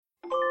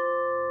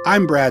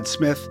I'm Brad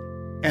Smith,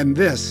 and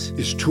this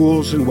is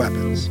Tools and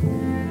Weapons.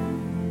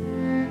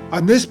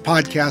 On this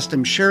podcast,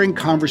 I'm sharing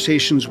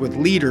conversations with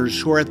leaders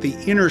who are at the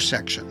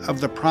intersection of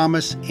the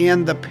promise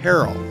and the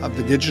peril of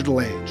the digital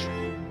age.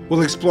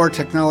 We'll explore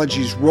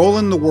technology's role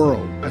in the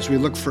world as we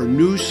look for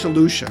new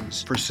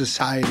solutions for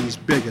society's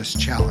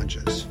biggest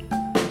challenges.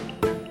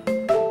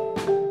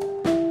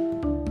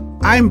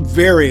 I'm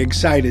very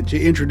excited to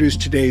introduce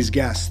today's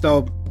guest,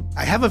 though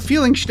I have a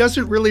feeling she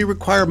doesn't really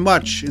require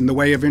much in the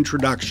way of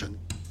introduction.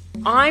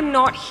 I'm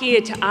not here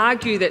to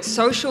argue that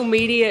social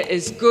media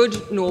is good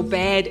nor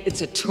bad, it's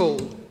a tool.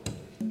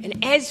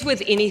 And as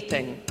with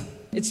anything,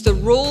 it's the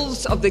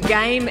rules of the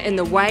game and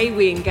the way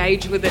we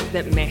engage with it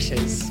that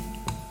matters.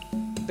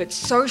 But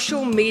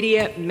social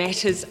media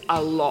matters a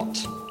lot,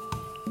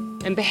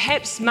 and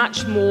perhaps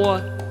much more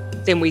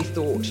than we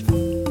thought.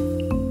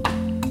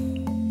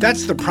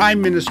 That's the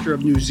Prime Minister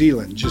of New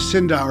Zealand,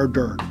 Jacinda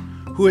Ardern,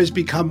 who has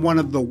become one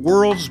of the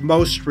world's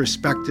most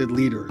respected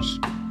leaders.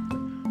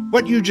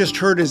 What you just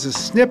heard is a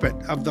snippet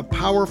of the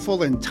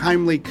powerful and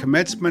timely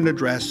commencement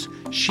address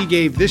she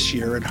gave this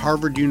year at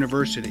Harvard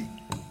University.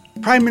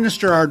 Prime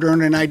Minister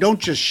Ardern and I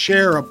don't just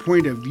share a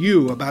point of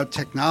view about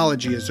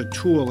technology as a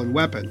tool and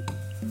weapon.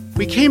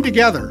 We came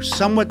together,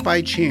 somewhat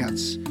by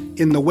chance,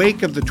 in the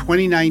wake of the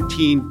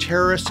 2019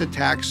 terrorist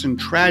attacks and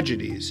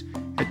tragedies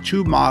at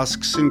two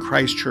mosques in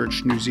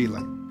Christchurch, New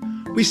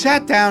Zealand. We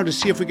sat down to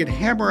see if we could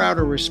hammer out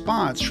a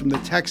response from the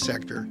tech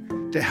sector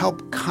to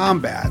help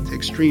combat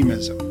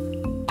extremism.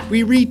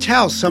 We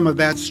retell some of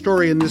that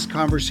story in this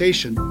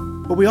conversation,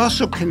 but we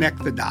also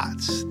connect the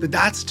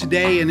dots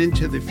today and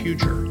into the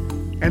future,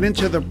 and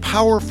into the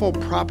powerful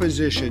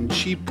proposition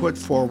she put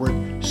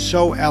forward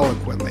so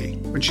eloquently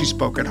when she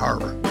spoke at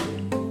Harvard.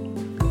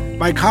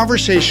 My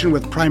conversation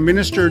with Prime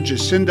Minister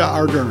Jacinda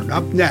Ardern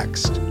up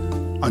next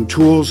on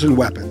Tools and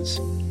Weapons.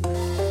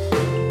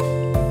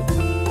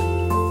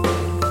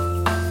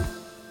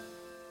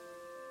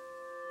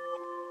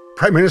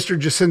 Prime Minister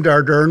Jacinda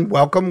Ardern,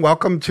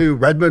 welcome to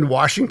Redmond,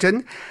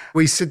 Washington.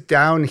 We sit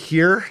down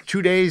here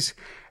 2 days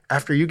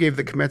after you gave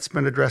the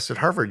commencement address at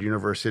Harvard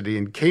University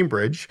in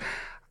Cambridge.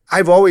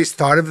 I've always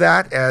thought of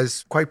that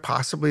as quite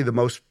possibly the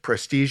most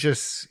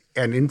prestigious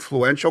and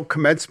influential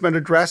commencement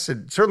address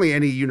at certainly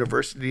any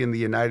university in the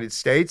United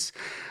States.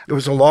 It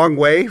was a long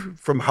way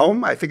from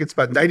home. I think it's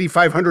about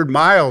 9,500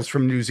 miles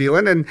from New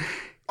Zealand, and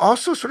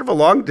also sort of a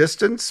long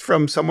distance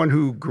from someone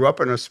who grew up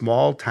in a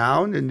small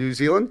town in New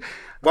Zealand.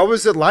 What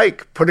was it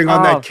like putting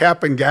on that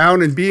cap and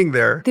gown and being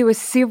there? There were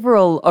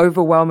several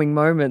overwhelming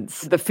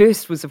moments. The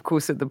first was, of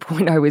course, at the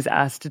point I was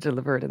asked to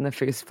deliver it in the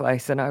first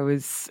place, and I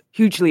was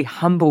hugely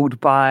humbled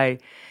by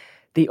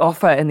the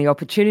offer and the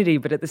opportunity,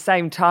 but at the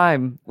same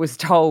time was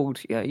told,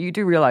 you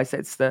do realize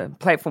that's the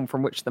platform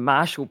from which the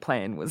Marshall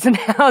Plan was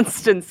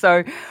announced. And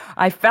so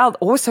I felt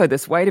also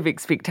this weight of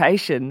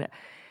expectation.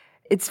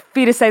 It's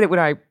fair to say that when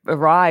I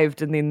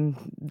arrived and then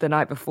the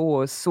night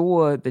before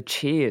saw the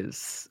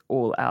chairs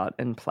all out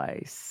in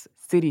place,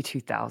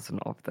 32,000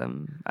 of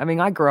them. I mean,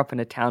 I grew up in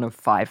a town of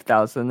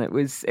 5,000. It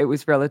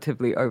was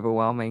relatively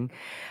overwhelming.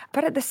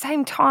 But at the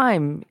same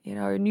time,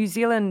 New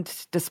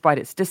Zealand, despite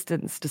its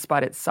distance,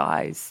 despite its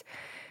size,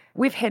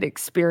 we've had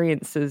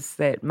experiences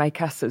that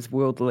make us as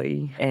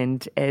worldly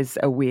and as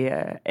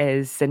aware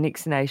as the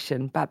next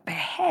nation, but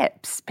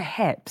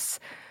perhaps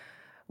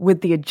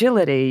with the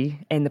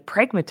agility and the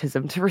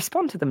pragmatism to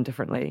respond to them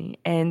differently.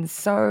 And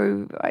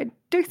so I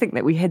do think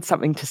that we had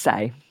something to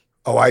say.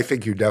 Oh, I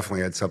think you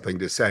definitely had something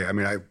to say. I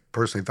mean, I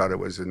personally thought it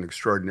was an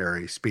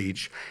extraordinary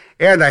speech.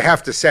 And I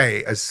have to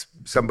say, as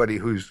somebody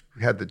who's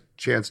had the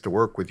chance to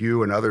work with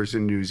you and others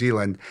in New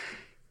Zealand,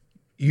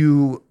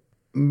 you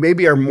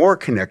maybe are more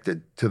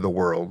connected to the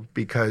world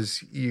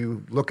because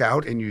you look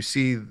out and you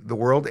see the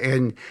world.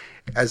 And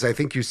as I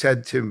think you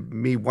said to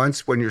me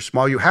once, when you're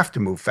small, you have to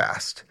move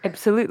fast.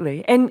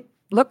 Absolutely. And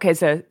look,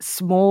 as a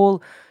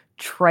small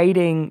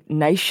trading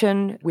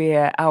nation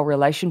where our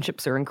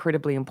relationships are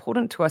incredibly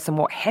important to us and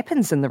what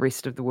happens in the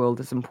rest of the world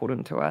is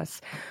important to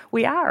us,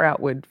 we are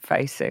outward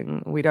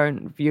facing. We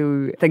don't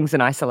view things in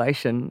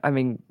isolation. I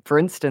mean, for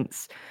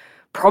instance,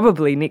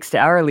 probably next to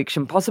our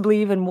election, possibly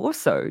even more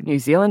so, New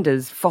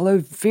Zealanders follow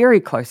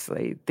very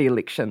closely the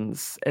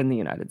elections in the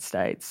United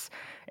States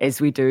as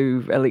we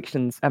do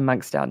elections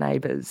amongst our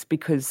neighbours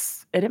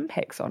because it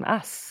impacts on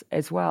us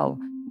as well.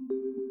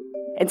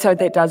 And so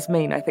that does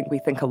mean, I think, we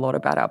think a lot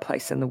about our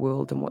place in the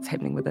world and what's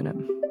happening within it.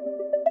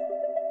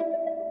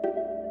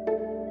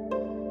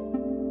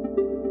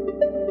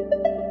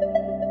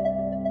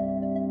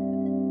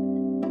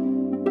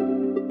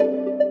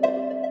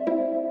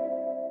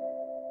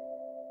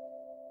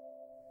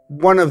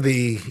 One of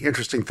the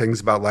interesting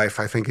things about life,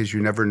 I think, is you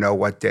never know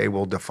what day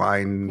will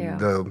define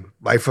the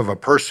life of a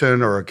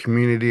person or a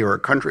community or a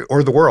country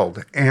or the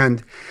world.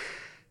 And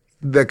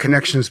the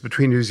connections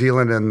between New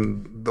Zealand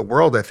and the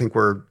world, I think,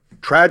 were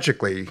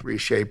tragically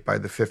reshaped by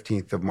the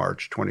 15th of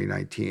March,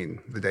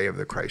 2019, the day of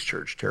the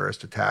Christchurch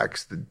terrorist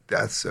attacks, the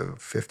deaths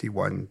of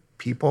 51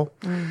 people,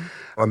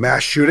 a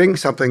mass shooting,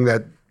 something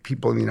that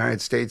people in the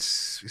United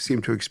States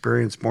seem to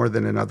experience more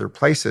than in other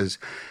places.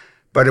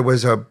 but it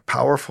was a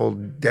powerful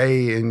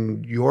day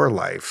in your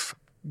life.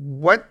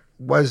 What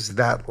was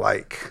that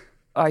like?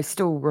 I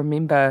still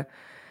remember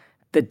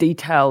the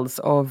details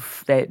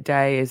of that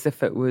day as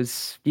if it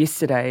was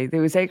yesterday.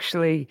 There was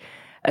actually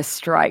a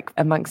strike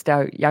amongst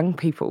our young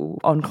people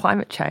on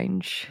climate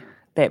change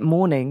that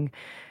morning,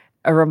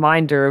 a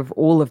reminder of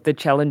all of the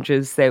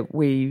challenges that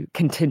we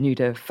continue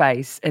to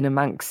face in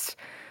amongst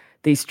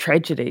these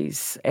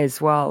tragedies as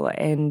well.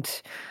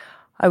 And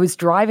I was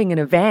driving in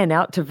a van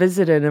out to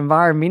visit an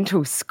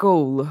environmental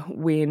school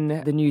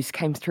when the news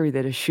came through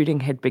that a shooting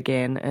had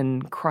began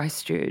in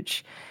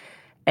Christchurch.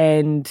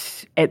 And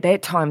at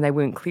that time, they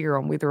weren't clear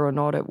on whether or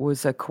not it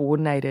was a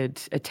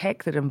coordinated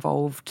attack that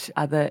involved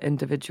other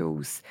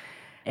individuals.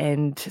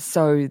 And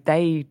so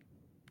they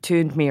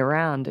turned me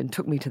around and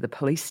took me to the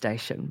police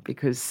station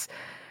because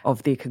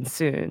of their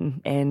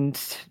concern. And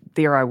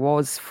there I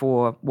was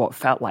for what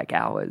felt like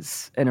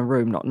hours in a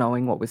room, not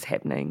knowing what was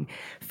happening,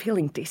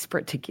 feeling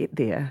desperate to get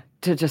there,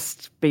 to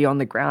just be on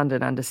the ground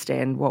and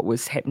understand what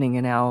was happening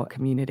in our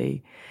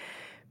community.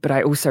 But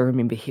I also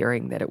remember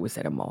hearing that it was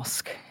at a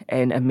mosque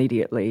and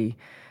immediately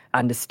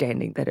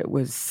understanding that it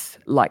was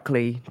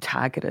likely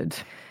targeted.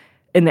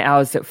 In the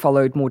hours that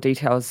followed, more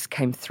details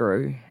came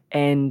through.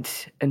 And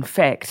in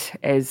fact,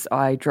 as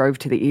I drove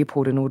to the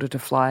airport in order to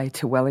fly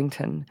to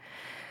Wellington,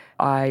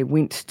 I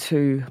went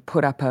to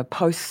put up a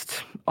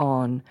post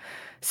on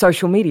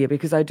social media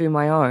because I do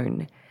my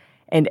own.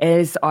 And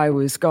as I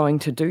was going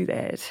to do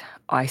that,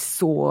 I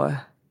saw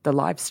the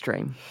live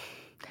stream.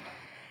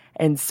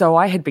 And so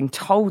I had been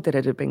told that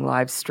it had been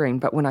live streamed,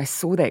 but when I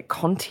saw that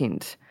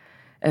content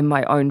in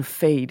my own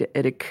feed,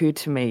 it occurred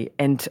to me,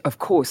 and of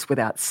course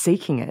without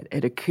seeking it,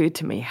 it occurred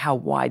to me how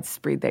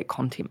widespread that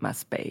content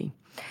must be.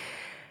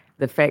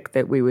 The fact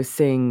that we were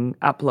seeing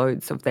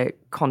uploads of that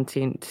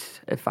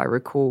content, if I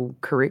recall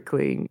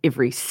correctly,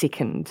 every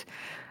second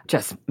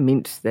just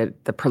meant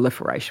that the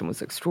proliferation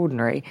was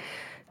extraordinary.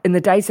 In the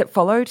days that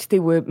followed,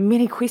 there were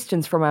many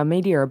questions from our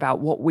media about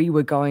what we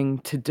were going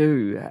to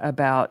do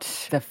about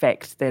the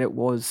fact that it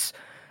was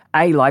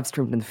A, live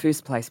streamed in the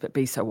first place, but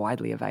B, so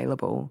widely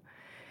available.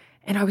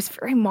 And I was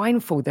very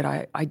mindful that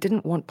I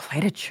didn't want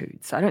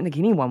platitudes. I don't think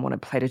anyone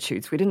wanted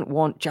platitudes. We didn't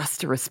want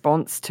just a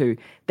response to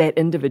that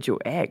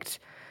individual act.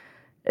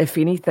 If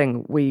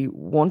anything, we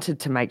wanted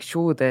to make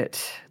sure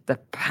that the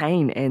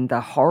pain and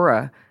the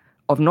horror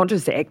of not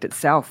just the act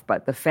itself,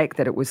 but the fact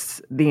that it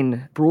was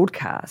then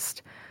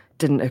broadcast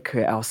didn't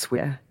occur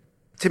elsewhere.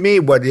 To me,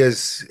 what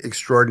is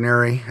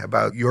extraordinary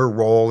about your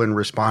role in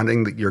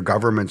responding, that your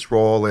government's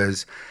role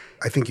is,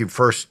 I think you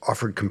first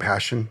offered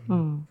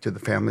compassion to the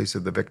families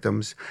of the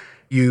victims.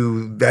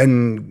 You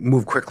then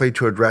moved quickly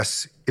to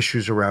address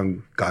issues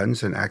around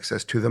guns and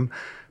access to them.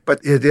 But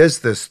it is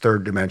this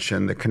third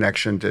dimension, the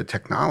connection to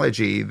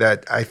technology,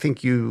 that I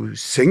think you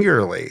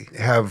singularly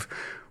have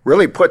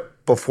really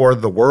put before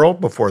the world,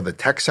 before the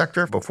tech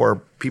sector, before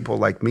people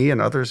like me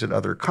and others at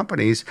other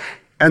companies.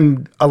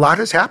 And a lot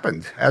has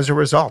happened as a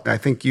result. And I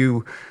think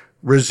you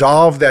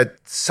resolved that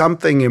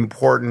something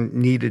important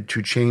needed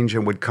to change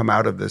and would come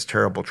out of this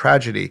terrible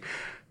tragedy.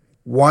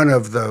 One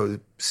of the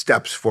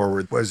steps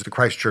forward was the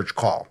Christchurch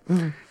call.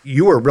 Mm-hmm.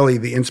 You were really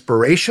the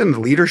inspiration, the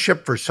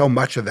leadership for so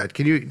much of that.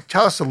 Can you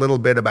tell us a little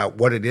bit about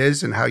what it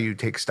is and how you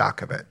take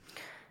stock of it?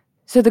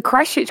 So the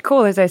Christchurch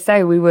call, as I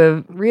say, we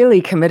were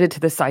really committed to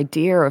this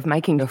idea of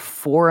making a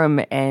forum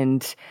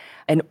and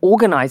an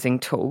organising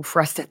tool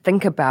for us to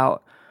think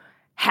about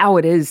how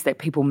it is that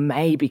people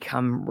may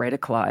become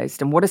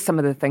radicalised and what are some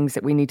of the things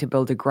that we need to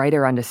build a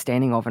greater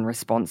understanding of in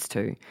response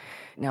to.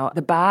 Now,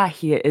 the bar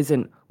here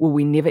isn't, will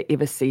we never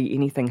ever see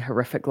anything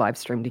horrific live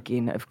streamed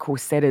again? Of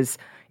course, that is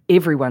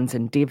everyone's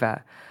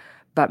endeavour,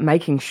 but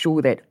making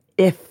sure that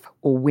if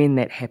or when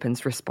that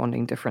happens,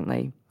 responding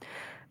differently.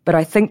 But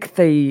I think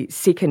the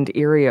second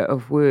area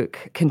of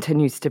work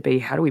continues to be,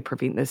 how do we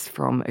prevent this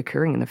from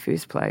occurring in the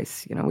first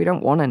place? You know, we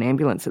don't want an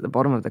ambulance at the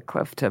bottom of the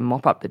cliff to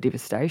mop up the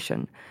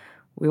devastation.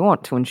 We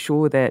want to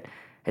ensure that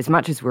as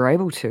much as we're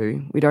able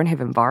to, we don't have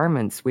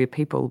environments where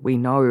people we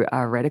know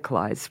are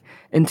radicalised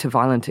into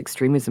violent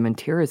extremism and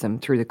terrorism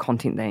through the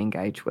content they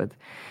engage with.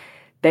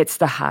 That's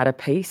the harder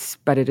piece,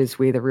 but it is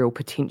where the real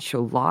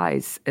potential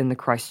lies in the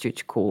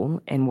Christchurch call,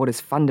 and what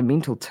is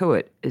fundamental to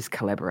it is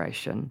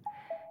collaboration.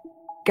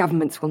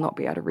 Governments will not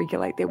be able to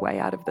regulate their way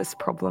out of this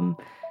problem.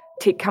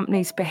 Tech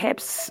companies,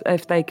 perhaps,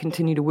 if they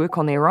continue to work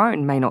on their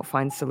own, may not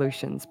find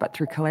solutions, but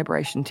through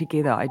collaboration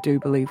together, I do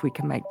believe we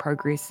can make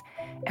progress.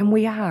 And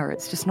we are,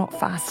 it's just not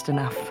fast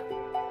enough.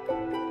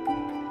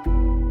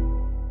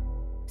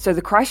 So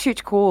the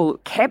Christchurch call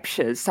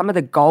captures some of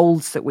the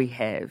goals that we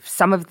have.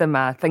 Some of them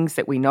are things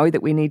that we know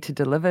that we need to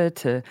deliver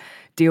to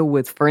deal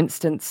with, for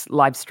instance,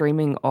 live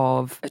streaming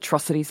of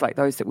atrocities like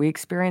those that we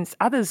experienced.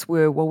 Others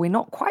were, well, we're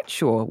not quite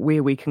sure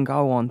where we can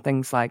go on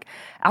things like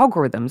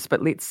algorithms,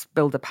 but let's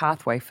build a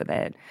pathway for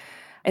that.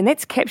 And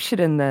that's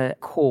captured in the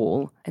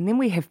call. And then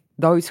we have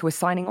those who are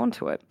signing on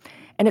to it.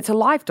 And it's a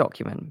live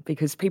document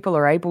because people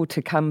are able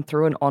to come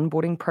through an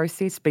onboarding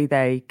process, be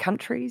they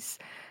countries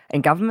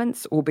and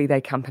governments or be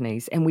they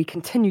companies. And we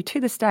continue to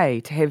this day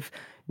to have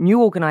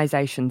new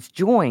organisations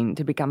join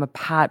to become a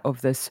part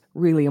of this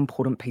really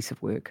important piece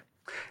of work.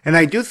 And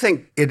I do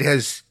think it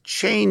has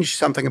changed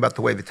something about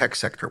the way the tech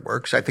sector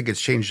works. I think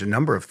it's changed a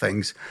number of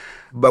things.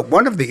 But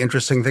one of the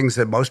interesting things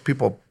that most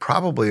people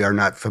probably are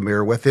not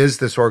familiar with is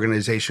this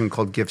organization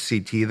called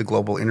GIFCT, the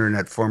Global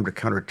Internet Forum to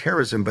Counter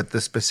Terrorism. But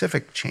the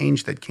specific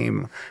change that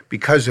came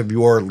because of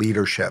your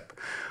leadership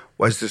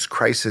was this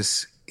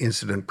crisis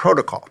incident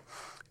protocol.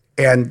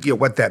 And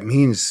what that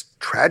means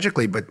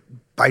tragically, but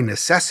by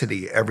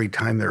necessity, every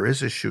time there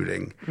is a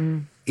shooting,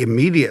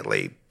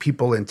 immediately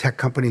people in tech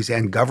companies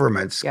and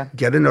governments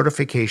get a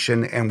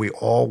notification, and we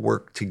all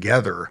work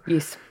together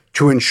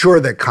to ensure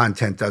that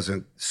content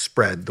doesn't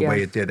spread the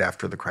way it did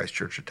after the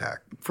Christchurch attack.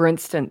 For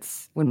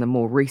instance, when the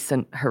more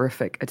recent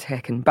horrific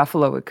attack in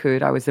Buffalo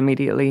occurred, I was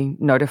immediately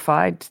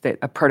notified that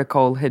a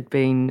protocol had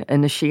been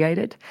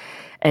initiated.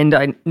 And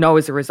I know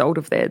as a result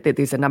of that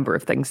there's a number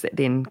of things that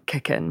then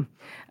kick in.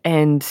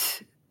 And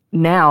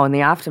now, in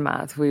the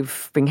aftermath,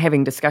 we've been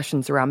having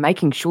discussions around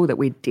making sure that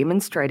we're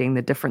demonstrating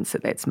the difference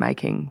that that's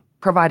making,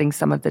 providing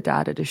some of the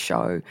data to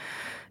show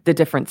the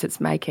difference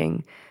it's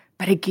making.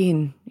 But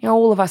again,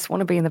 all of us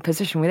want to be in the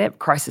position where that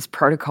crisis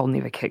protocol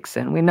never kicks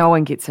in, where no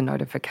one gets a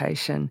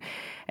notification.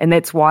 And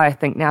that's why I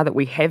think now that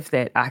we have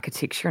that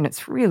architecture, and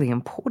it's really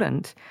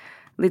important,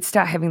 let's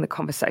start having the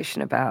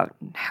conversation about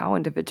how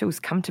individuals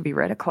come to be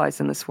radicalised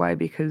in this way,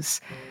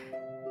 because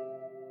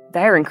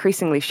they are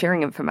increasingly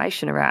sharing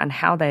information around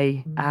how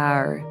they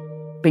are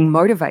being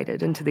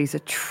motivated into these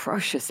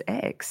atrocious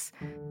acts.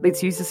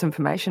 Let's use this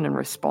information and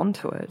respond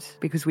to it,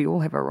 because we all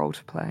have a role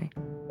to play.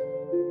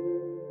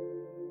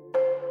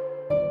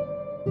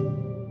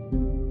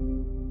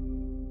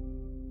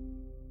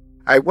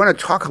 I want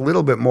to talk a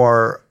little bit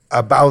more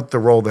about the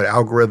role that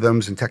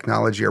algorithms and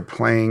technology are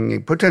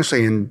playing,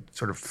 potentially in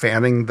sort of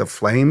fanning the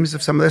flames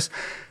of some of this.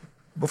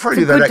 Before I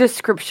do that, it's a good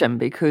description,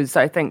 because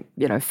I think,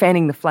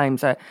 fanning the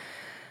flames,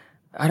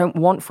 I don't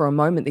want for a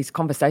moment these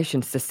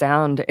conversations to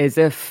sound as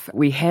if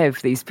we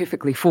have these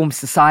perfectly formed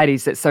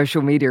societies that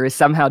social media is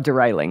somehow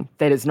derailing.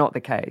 That is not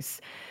the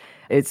case.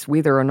 It's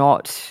whether or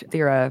not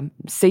there are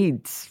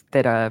seeds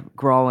that are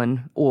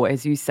growing, or,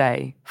 as you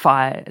say,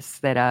 fires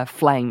that are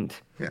flamed,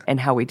 and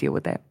how we deal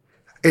with that.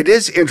 It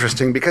is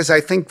interesting because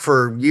I think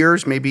for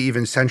years, maybe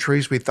even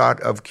centuries, we thought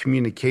of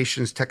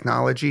communications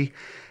technology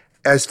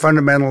as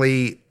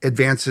fundamentally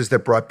advances that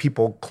brought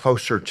people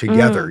closer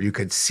together. You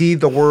could see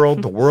the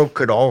world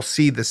could all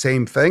see the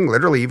same thing,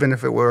 literally, even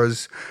if it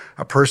was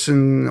a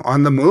person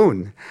on the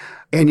moon.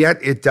 And yet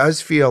it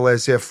does feel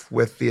as if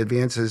with the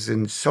advances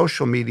in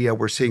social media,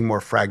 we're seeing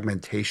more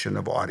fragmentation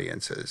of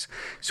audiences.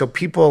 So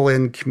people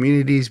in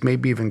communities,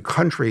 maybe even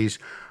countries,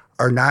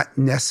 are not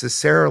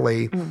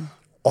necessarily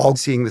all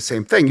seeing the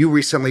same thing. You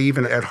recently,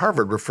 even at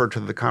Harvard, referred to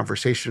the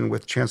conversation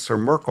with Chancellor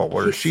Merkel,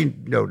 where she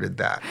noted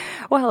that.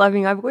 Well, I've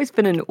always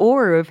been in awe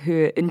of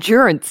her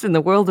endurance in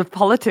the world of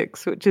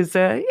politics, which is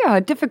a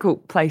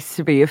difficult place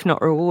to be, if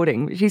not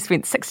rewarding. She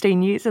spent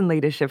 16 years in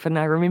leadership, and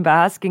I remember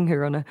asking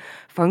her on a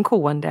phone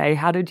call one day,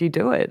 how did you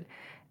do it?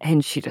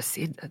 And she just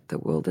said that the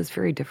world is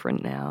very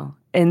different now.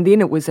 And then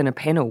it was in a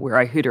panel where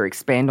I heard her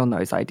expand on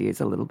those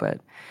ideas a little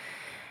bit.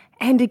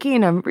 And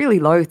again, I'm really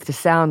loath to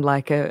sound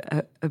like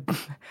a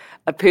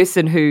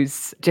person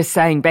who's just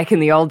saying back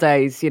in the old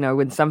days,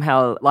 when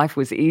somehow life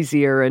was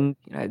easier and,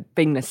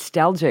 being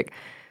nostalgic.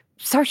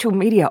 Social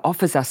media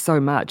offers us so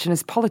much, and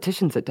as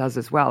politicians it does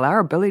as well. Our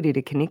ability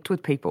to connect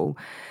with people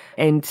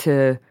and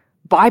to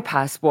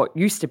bypass what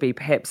used to be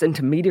perhaps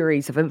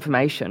intermediaries of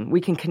information. We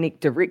can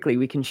connect directly,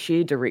 we can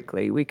share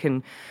directly, we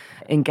can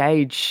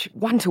engage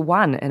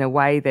one-to-one in a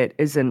way that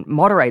isn't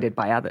moderated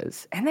by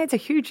others. And that's a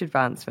huge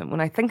advancement.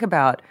 When I think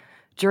about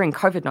during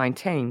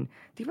COVID-19,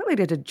 the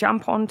ability to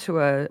jump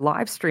onto a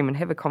live stream and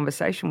have a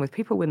conversation with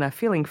people when they're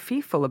feeling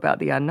fearful about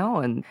the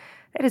unknown,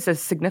 that is a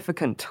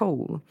significant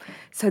tool.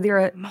 So there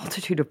are a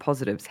multitude of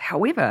positives.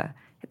 However,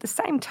 at the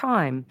same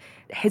time,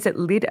 has it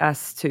led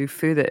us to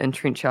further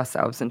entrench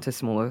ourselves into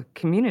smaller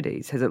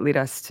communities? Has it led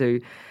us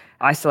to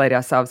isolate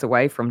ourselves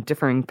away from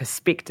differing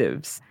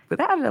perspectives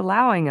without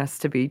allowing us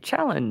to be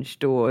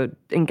challenged or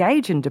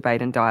engage in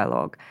debate and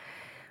dialogue?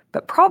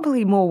 But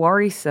probably more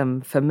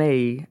worrisome for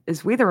me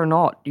is whether or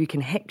not you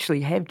can actually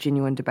have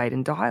genuine debate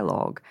and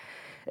dialogue.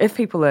 If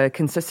people are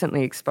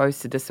consistently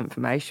exposed to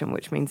disinformation,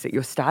 which means that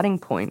your starting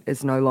point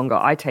is no longer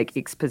I take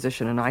X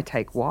position and I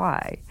take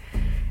Y,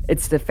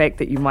 it's the fact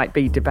that you might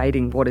be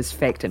debating what is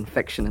fact and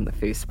fiction in the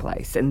first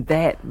place. And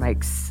that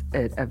makes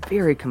it a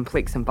very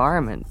complex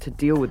environment to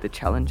deal with the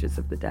challenges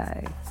of the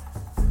day.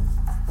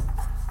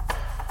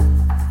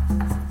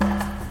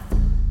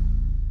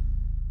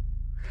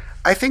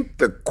 I think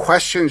the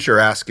questions you're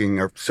asking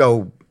are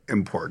so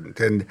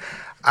important. And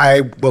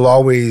I will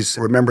always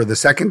remember the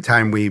second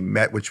time we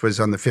met, which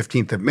was on the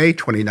 15th of May,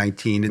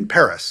 2019 in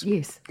Paris.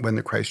 Yes. When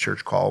the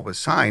Christchurch call was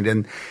signed.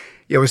 And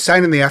it was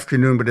signed in the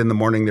afternoon, but in the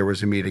morning there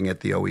was a meeting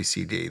at the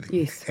OECD.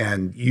 Yes.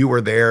 And you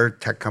were there,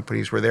 tech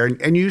companies were there,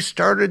 and you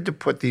started to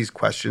put these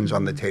questions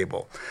on the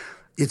table.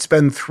 It's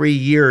been 3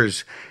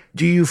 years.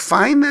 Do you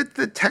find that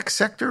the tech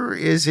sector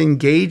is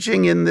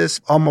engaging in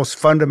this almost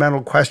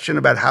fundamental question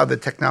about how the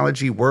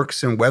technology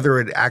works and whether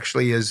it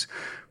actually is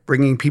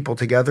bringing people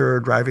together or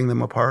driving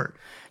them apart?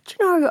 Do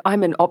you know,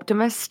 I'm an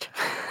optimist.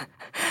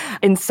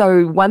 And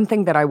so one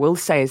thing that I will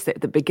say is that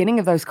at the beginning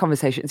of those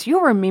conversations,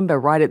 you'll remember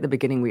right at the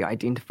beginning we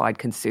identified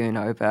concern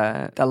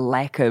over the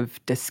lack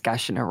of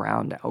discussion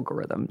around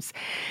algorithms.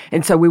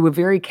 And so we were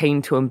very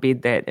keen to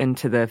embed that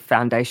into the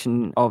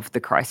foundation of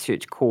the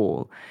Christchurch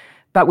call.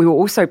 But we were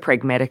also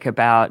pragmatic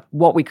about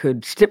what we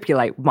could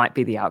stipulate might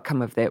be the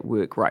outcome of that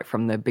work right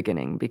from the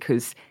beginning,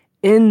 because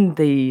in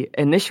the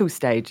initial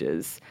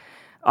stages,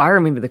 I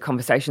remember the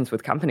conversations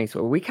with companies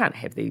where we can't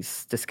have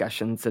these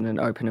discussions in an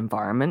open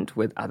environment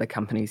with other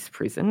companies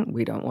present.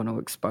 We don't want to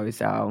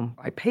expose our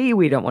IP.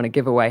 We don't want to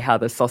give away how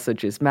the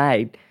sausage is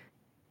made.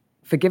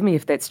 Forgive me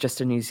if that's just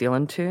a New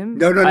Zealand term.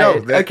 No.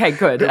 Okay,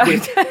 good.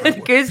 It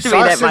occurs to me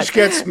that much. Sausage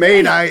gets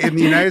made in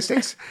the United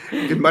States,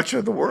 in much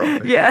of the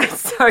world. Yeah,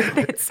 so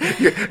that's...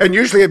 And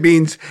usually it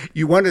means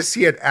you want to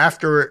see it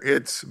after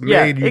it's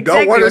made. You exactly.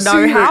 don't want to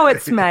know see how it.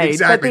 It's made.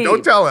 Exactly,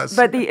 don't tell us.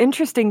 But the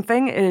interesting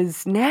thing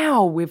is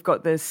now we've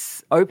got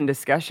this open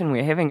discussion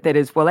we're having that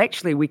is, well,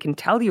 actually, we can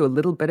tell you a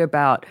little bit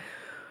about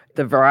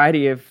the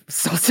variety of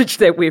sausage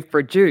that we've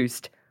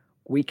produced.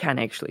 We can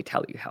actually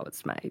tell you how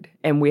it's made.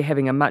 And we're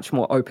having a much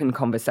more open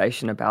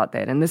conversation about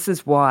that. And this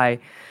is why,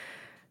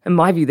 in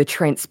my view, the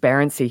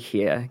transparency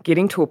here,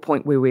 getting to a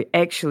point where we're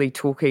actually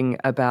talking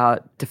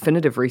about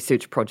definitive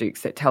research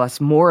projects that tell us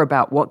more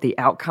about what the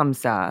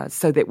outcomes are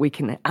so that we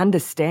can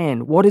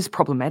understand what is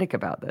problematic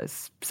about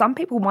this. Some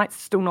people might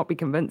still not be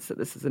convinced that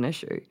this is an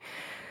issue.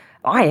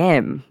 I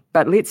am,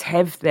 but let's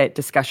have that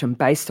discussion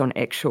based on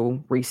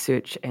actual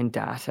research and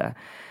data.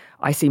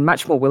 I see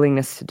much more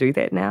willingness to do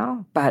that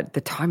now, but the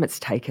time it's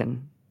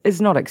taken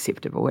is not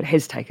acceptable. It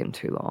has taken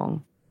too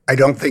long. I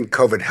don't think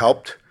COVID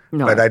helped,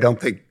 no. But I don't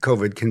think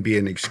COVID can be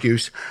an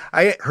excuse.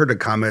 I heard a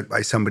comment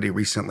by somebody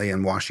recently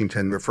in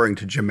Washington referring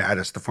to Jim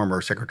Mattis, the former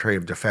Secretary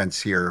of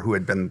Defense here, who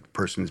had been the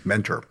person's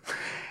mentor.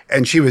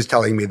 And she was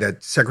telling me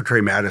that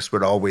Secretary Mattis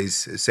would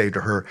always say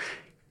to her,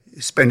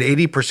 spend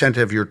 80%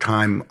 of your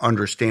time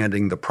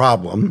understanding the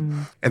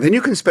problem, and then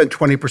you can spend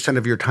 20%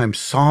 of your time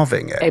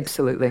solving it.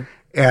 Absolutely.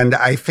 And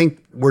I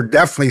think we're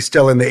definitely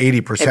still in the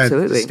 80%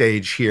 Absolutely.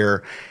 stage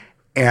here.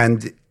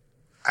 And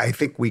I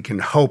think we can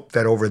hope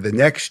that over the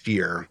next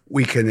year,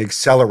 we can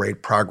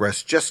accelerate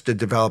progress just to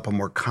develop a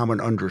more common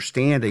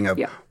understanding of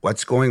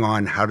what's going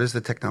on, how does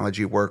the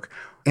technology work,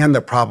 and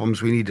the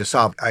problems we need to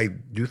solve. I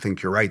do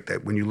think you're right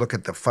that when you look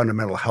at the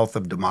fundamental health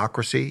of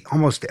democracy,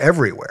 almost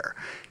everywhere,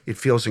 it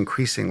feels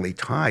increasingly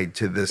tied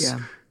to this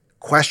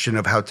question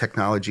of how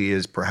technology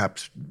is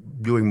perhaps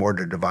doing more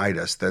to divide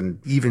us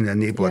than even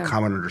enable a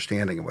common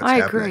understanding of what's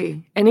happening. I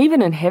agree. And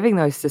even in having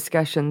those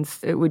discussions,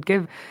 it would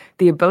give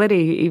the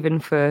ability even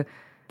for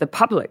the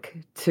public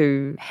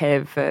to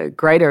have a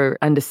greater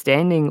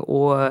understanding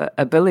or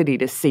ability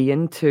to see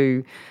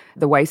into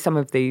the way some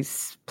of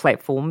these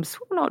platforms,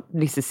 we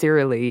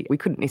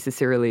couldn't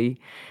necessarily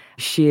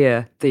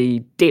share the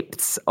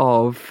depths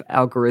of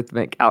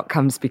algorithmic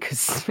outcomes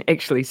because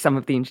actually some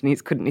of the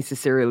engineers couldn't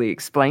necessarily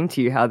explain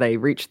to you how they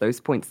reach those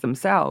points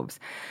themselves.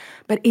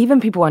 But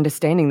even people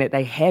understanding that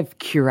they have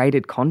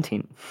curated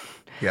content.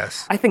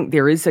 Yes. I think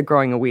there is a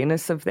growing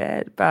awareness of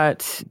that,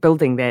 but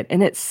building that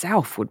in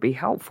itself would be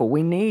helpful.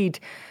 We need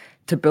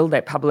to build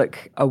that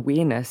public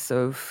awareness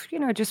of,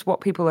 just what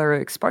people are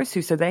exposed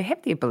to so they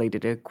have the ability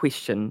to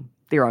question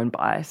their own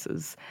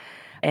biases.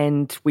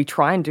 And we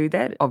try and do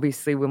that,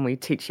 obviously, when we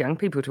teach young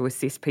people to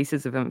assess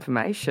pieces of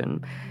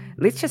information.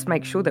 Let's just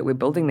make sure that we're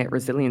building that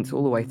resilience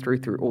all the way through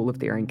all of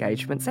their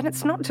engagements. And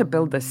it's not to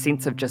build this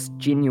sense of just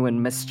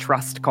genuine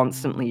mistrust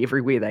constantly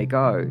everywhere they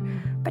go,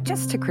 but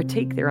just to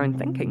critique their own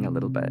thinking a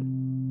little bit.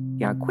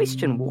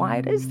 Question why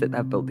it is that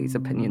they've built these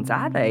opinions.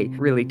 Are they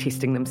really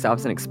testing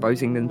themselves and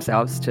exposing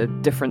themselves to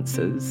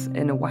differences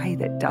in a way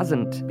that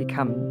doesn't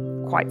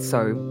become quite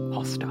so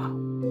hostile?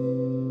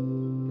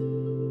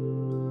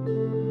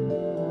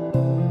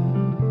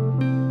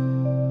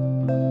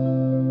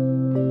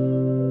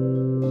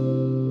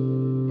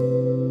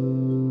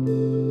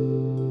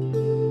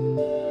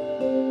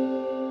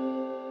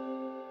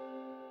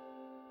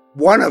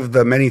 One of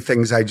the many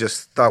things I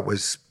just thought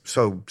was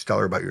so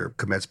stellar about your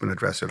commencement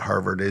address at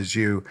Harvard is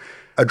you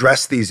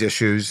address these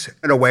issues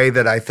in a way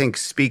that I think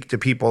speak to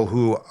people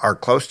who are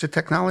close to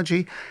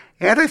technology.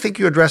 And I think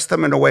you address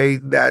them in a way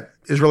that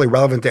is really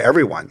relevant to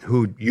everyone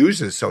who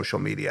uses social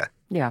media.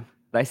 Yeah.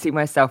 I see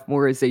myself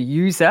more as a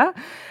user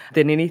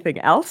than anything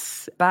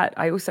else, but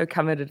I also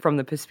come at it from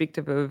the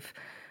perspective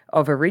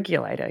of a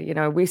regulator.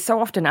 We're so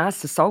often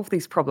asked to solve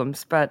these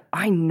problems, but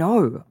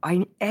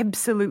I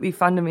absolutely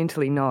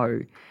fundamentally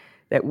know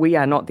that we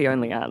are not the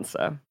only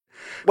answer.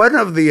 One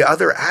of the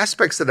other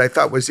aspects that I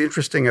thought was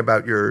interesting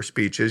about your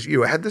speech is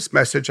you had this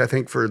message, I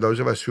think, for those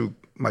of us who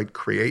might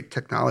create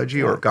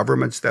technology or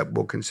governments that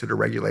will consider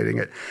regulating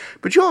it.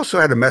 But you also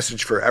had a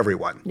message for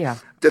everyone. Yeah.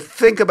 To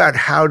think about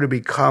how to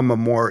become a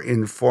more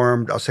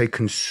informed, I'll say,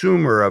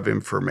 consumer of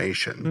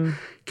information.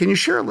 Can you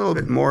share a little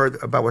bit more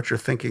about what you're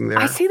thinking there?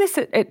 I see this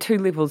at two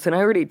levels, and I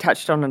already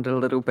touched on it a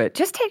little bit.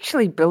 Just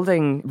actually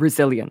building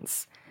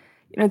resilience.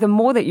 The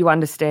more that you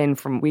understand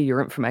from where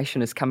your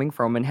information is coming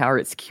from and how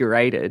it's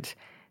curated,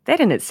 that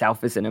in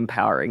itself is an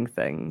empowering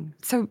thing.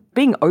 So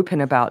being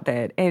open about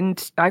that.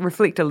 And I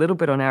reflect a little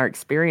bit on our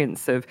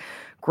experience of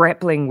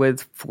grappling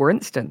with, for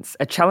instance,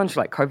 a challenge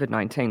like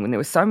COVID-19 when there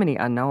were so many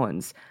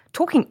unknowns.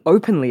 Talking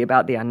openly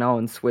about the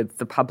unknowns with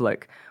the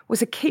public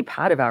was a key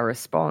part of our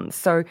response.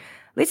 So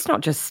let's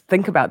not just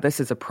think about this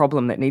as a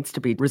problem that needs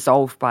to be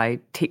resolved by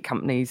tech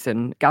companies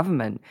and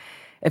government.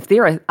 If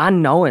there are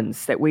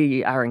unknowns that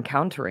we are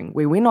encountering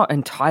where we're not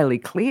entirely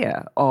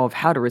clear of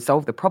how to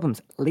resolve the problems,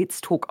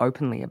 let's talk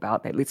openly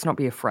about that. Let's not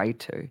be afraid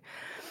to.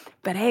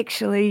 But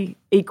actually,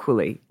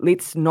 equally,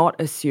 let's not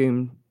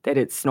assume that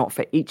it's not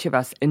for each of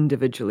us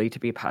individually to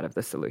be a part of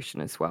the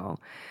solution as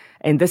well.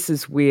 And this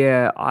is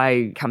where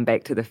I come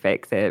back to the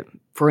fact that,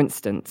 for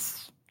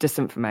instance,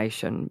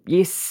 disinformation,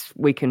 yes,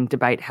 we can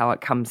debate how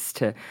it comes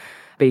to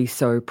be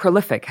so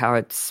prolific, how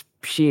it's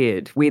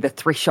shared, where the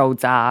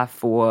thresholds are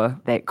for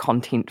that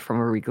content from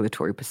a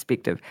regulatory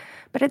perspective.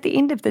 But at the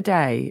end of the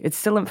day, it's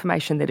still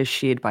information that is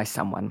shared by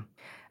someone.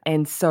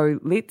 And so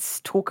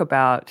let's talk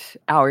about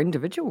our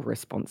individual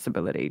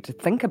responsibility to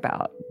think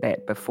about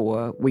that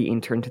before we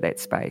enter into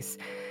that space.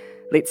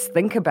 Let's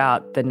think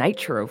about the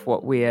nature of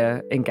what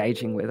we're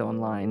engaging with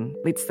online.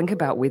 Let's think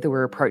about whether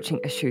we're approaching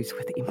issues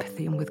with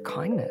empathy and with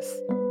kindness.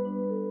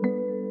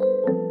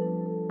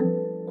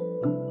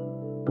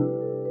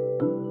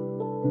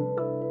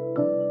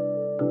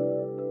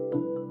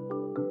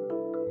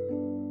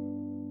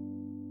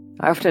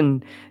 I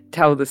often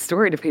tell the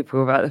story to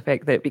people about the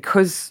fact that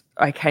because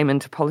I came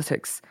into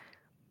politics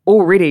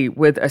already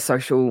with a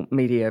social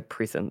media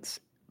presence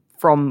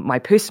from my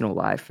personal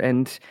life,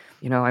 and,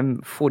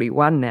 I'm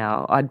 41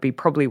 now, I'd be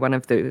probably one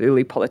of the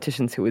early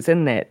politicians who was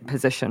in that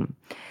position.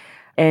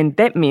 And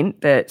that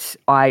meant that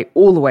I,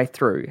 all the way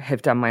through,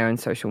 have done my own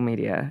social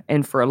media.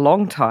 And for a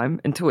long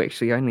time, until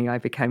actually only I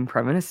became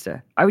Prime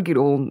Minister, I would get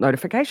all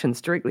notifications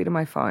directly to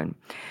my phone.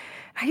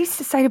 I used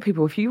to say to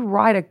people, if you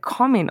write a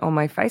comment on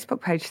my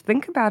Facebook page,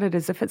 think about it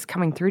as if it's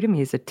coming through to me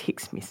as a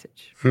text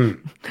message.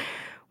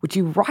 Would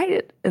you write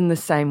it in the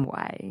same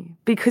way?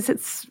 Because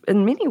it's,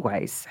 in many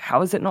ways,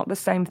 how is it not the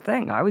same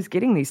thing? I was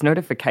getting these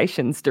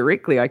notifications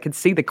directly. I could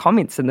see the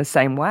comments in the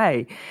same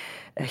way.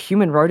 A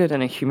human wrote it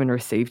and a human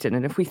received it.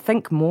 And if we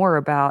think more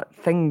about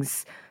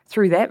things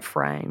through that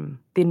frame,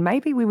 then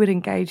maybe we would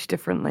engage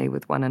differently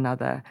with one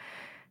another.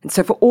 And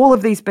so for all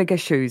of these big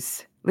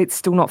issues, let's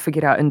still not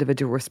forget our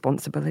individual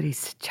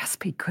responsibilities to just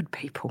be good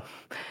people,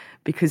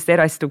 because that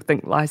I still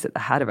think lies at the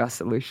heart of our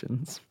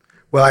solutions.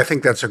 Well, I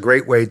think that's a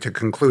great way to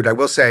conclude. I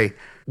will say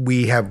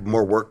we have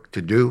more work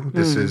to do.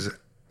 This is,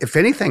 if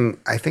anything,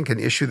 I think an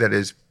issue that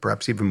is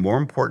perhaps even more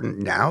important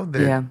now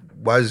than it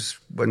was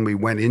when we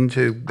went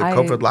into the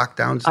COVID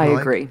lockdowns. I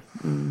agree.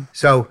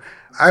 So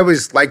I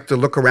always like to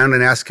look around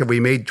and ask, have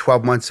we made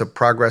 12 months of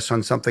progress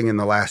on something in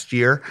the last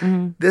year?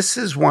 This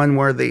is one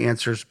where the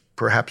answer is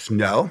perhaps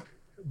no.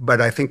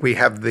 But I think we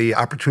have the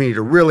opportunity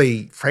to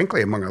really,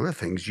 frankly, among other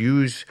things,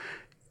 use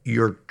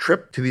your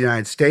trip to the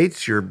United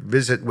States, your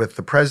visit with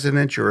the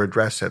president, your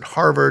address at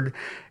Harvard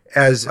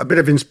as a bit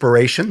of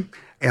inspiration.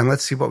 And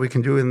let's see what we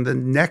can do in the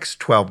next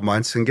 12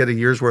 months and get a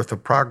year's worth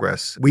of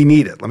progress. We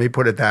need it. Let me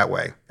put it that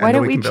way. Why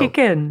don't we check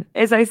in?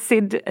 As I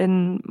said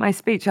in my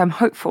speech, I'm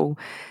hopeful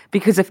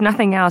because if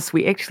nothing else,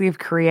 we actually have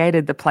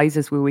created the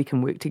places where we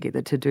can work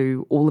together to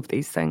do all of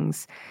these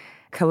things.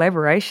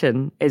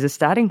 Collaboration as a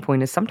starting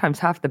point is sometimes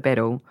half the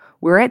battle.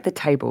 We're at the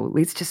table.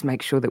 Let's just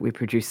make sure that we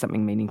produce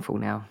something meaningful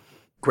now.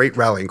 Great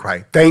rallying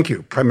cry. Thank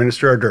you, Prime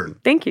Minister Ardern.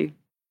 Thank you.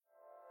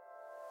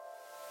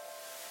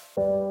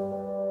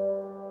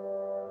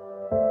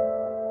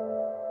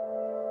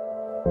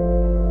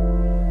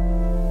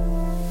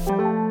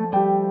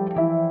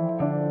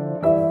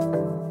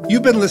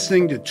 You've been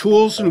listening to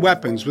Tools and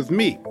Weapons with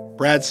me,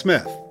 Brad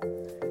Smith.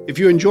 If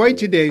you enjoyed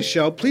today's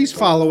show, please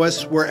follow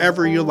us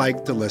wherever you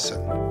like to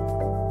listen.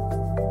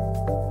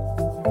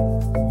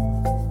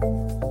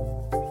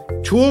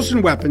 Tools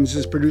and Weapons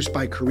is produced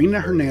by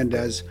Karina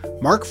Hernandez,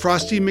 Mark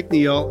Frosty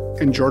McNeil,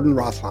 and Jordan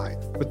Rothline,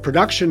 with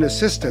production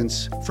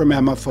assistance from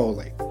Emma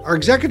Foley. Our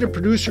executive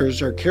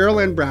producers are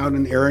Carol Ann Brown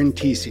and Aaron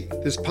Teesey.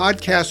 This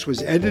podcast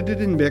was edited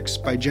and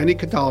mixed by Jenny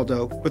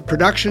Cataldo, with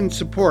production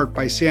support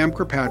by Sam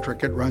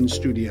Kirkpatrick at Run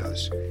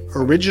Studios.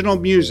 Original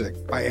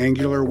music by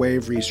Angular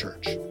Wave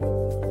Research.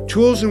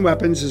 Tools and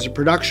Weapons is a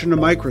production of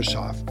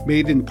Microsoft,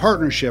 made in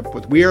partnership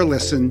with We Are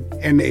Listen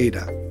and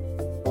Ada.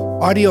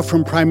 Audio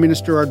from Prime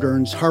Minister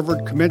Ardern's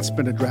Harvard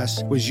commencement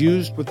address was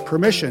used with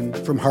permission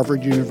from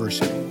Harvard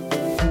University.